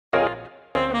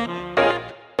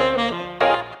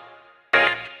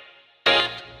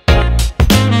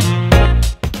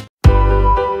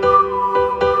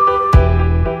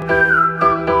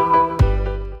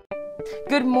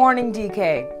morning,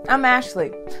 DK. I'm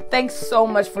Ashley. Thanks so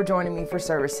much for joining me for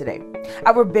service today.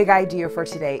 Our big idea for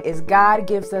today is God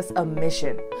gives us a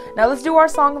mission. Now let's do our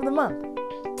song of the month.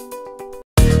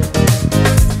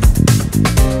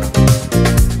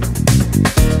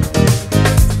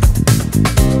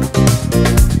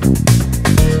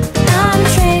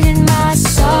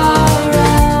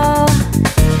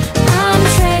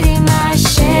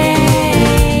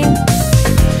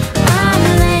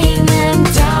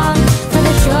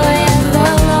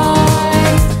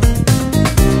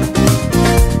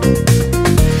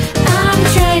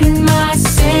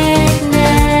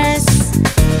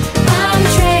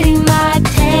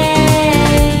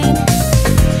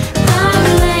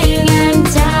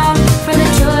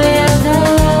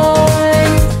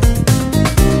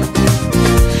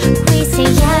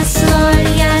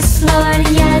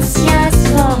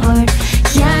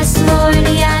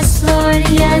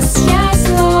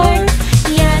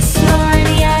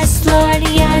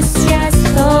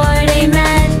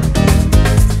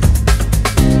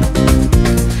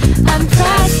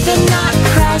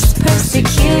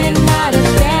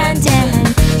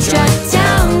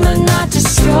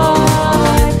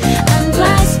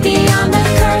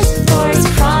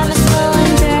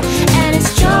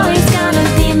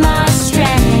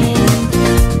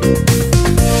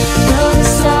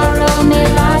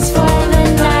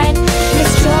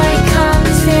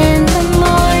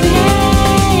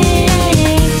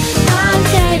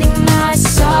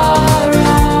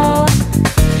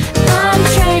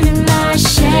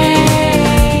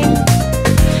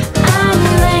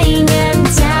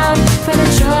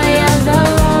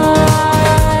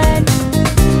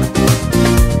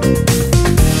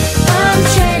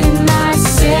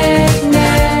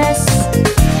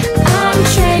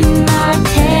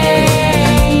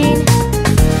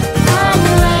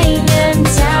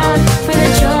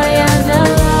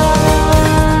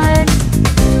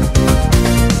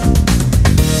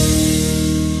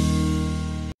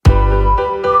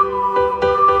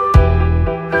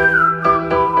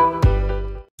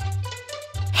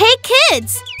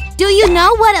 Kids, do you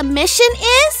know what a mission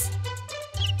is?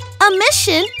 A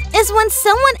mission is when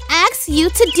someone asks you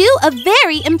to do a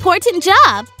very important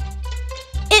job.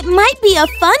 It might be a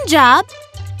fun job,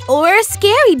 or a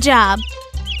scary job,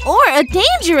 or a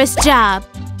dangerous job,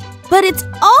 but it's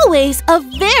always a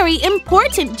very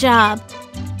important job.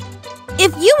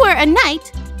 If you were a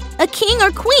knight, a king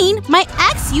or queen might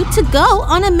ask you to go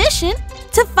on a mission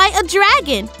to fight a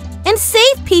dragon and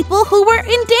save people who were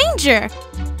in danger.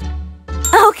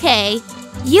 Okay,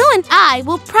 you and I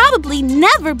will probably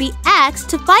never be asked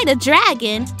to fight a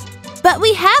dragon, but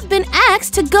we have been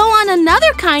asked to go on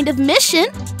another kind of mission.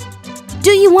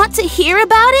 Do you want to hear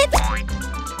about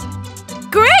it?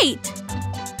 Great!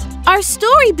 Our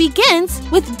story begins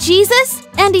with Jesus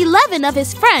and 11 of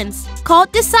his friends,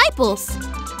 called disciples.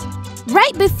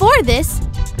 Right before this,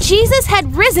 Jesus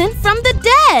had risen from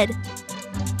the dead.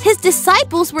 His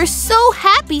disciples were so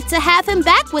happy to have him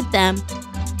back with them.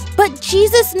 But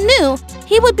Jesus knew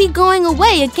he would be going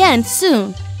away again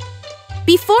soon.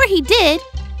 Before he did,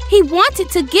 he wanted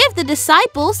to give the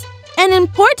disciples an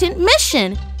important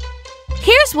mission.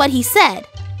 Here's what he said.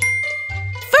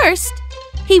 First,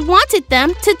 he wanted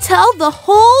them to tell the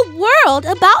whole world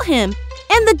about him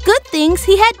and the good things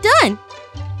he had done.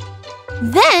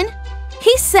 Then,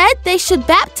 he said they should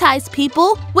baptize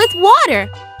people with water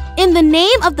in the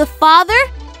name of the Father,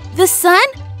 the Son,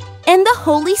 and the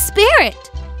Holy Spirit.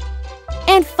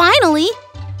 And finally,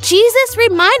 Jesus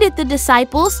reminded the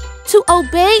disciples to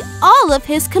obey all of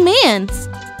his commands.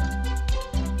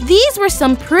 These were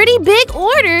some pretty big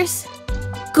orders.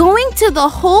 Going to the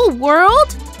whole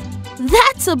world?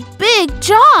 That's a big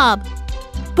job.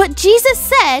 But Jesus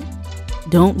said,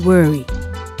 "Don't worry,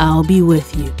 I'll be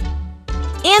with you."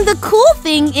 And the cool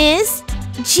thing is,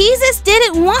 Jesus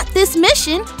didn't want this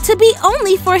mission to be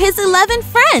only for his 11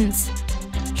 friends.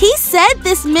 He said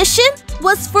this mission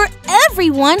was for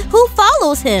everyone who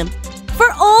follows him,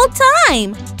 for all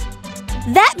time.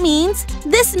 That means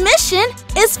this mission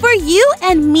is for you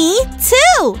and me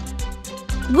too.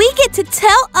 We get to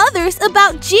tell others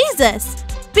about Jesus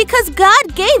because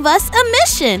God gave us a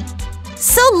mission.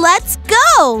 So let's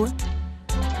go!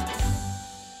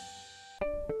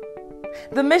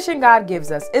 The mission God gives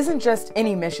us isn't just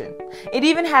any mission. It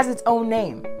even has its own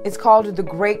name. It's called the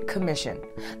Great Commission.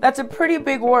 That's a pretty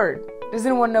big word. Does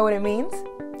anyone know what it means?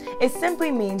 It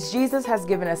simply means Jesus has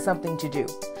given us something to do.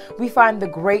 We find the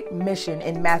Great Mission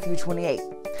in Matthew 28.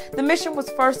 The mission was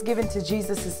first given to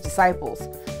Jesus' disciples,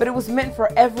 but it was meant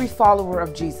for every follower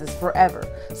of Jesus forever.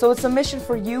 So it's a mission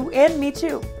for you and me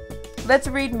too. Let's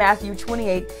read Matthew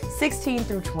 28, 16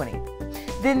 through 20.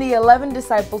 Then the 11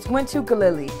 disciples went to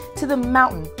Galilee, to the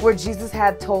mountain where Jesus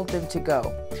had told them to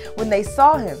go. When they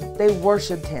saw him, they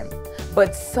worshipped him,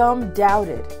 but some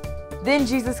doubted. Then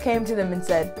Jesus came to them and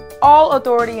said, "All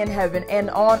authority in heaven and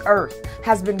on earth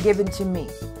has been given to me.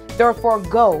 Therefore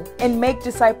go and make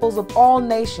disciples of all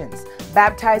nations,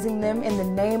 baptizing them in the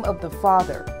name of the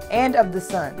Father and of the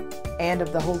Son and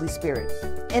of the Holy Spirit,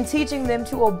 and teaching them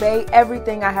to obey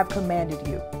everything I have commanded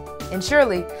you. And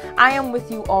surely I am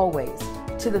with you always,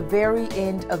 to the very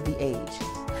end of the age."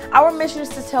 Our mission is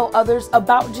to tell others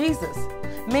about Jesus.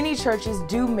 Many churches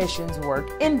do missions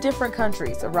work in different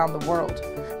countries around the world.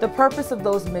 The purpose of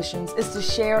those missions is to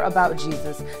share about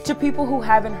Jesus to people who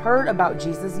haven't heard about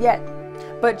Jesus yet.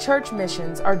 But church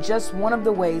missions are just one of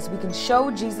the ways we can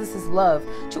show Jesus' love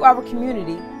to our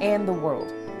community and the world.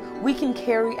 We can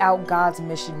carry out God's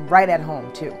mission right at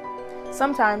home too.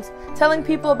 Sometimes telling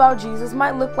people about Jesus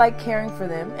might look like caring for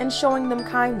them and showing them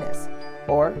kindness.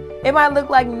 Or it might look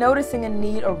like noticing a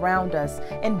need around us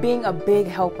and being a big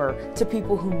helper to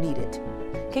people who need it.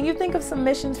 Can you think of some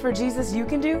missions for Jesus you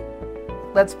can do?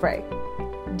 Let's pray.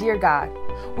 Dear God,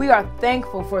 we are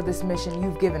thankful for this mission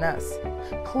you've given us.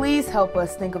 Please help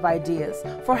us think of ideas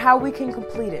for how we can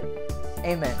complete it.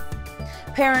 Amen.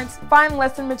 Parents, find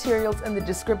lesson materials in the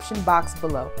description box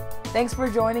below. Thanks for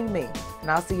joining me, and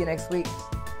I'll see you next week.